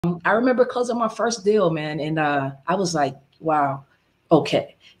I remember closing my first deal, man, and I was like, wow,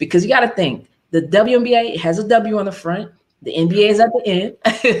 okay, because you got to think the WNBA has a W on the front. The NBA is at the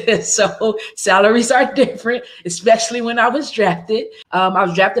end, so salaries are different, especially when I was drafted. I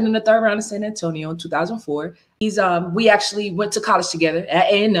was drafted in the third round of San Antonio in 2004. We actually went to college together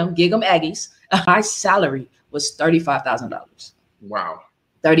at A&M, Gig'em Aggies. My salary was $35,000. Wow.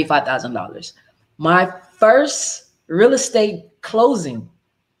 $35,000. My first real estate closing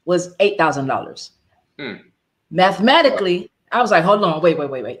was $8,000. Mathematically, I was like, hold on,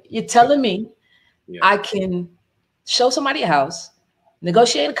 wait. You're telling me I can show somebody a house,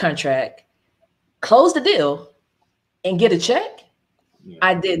 negotiate a contract, close the deal, and get a check?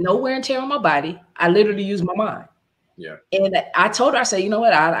 I did no wear and tear on my body. I literally used my mind. Yeah. And I told her, I said, you know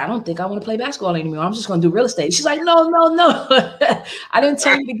what? I don't think I want to play basketball anymore. I'm just going to do real estate. She's like, no. I didn't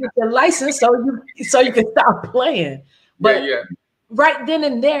tell you to get your license so you can stop playing. But right then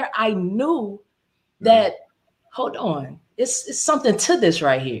and there, I knew that, hold on, it's something to this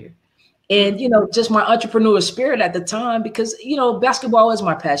right here. And, just my entrepreneurial spirit at the time, because, basketball is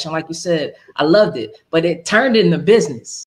my passion. Like you said, I loved it, but it turned into business.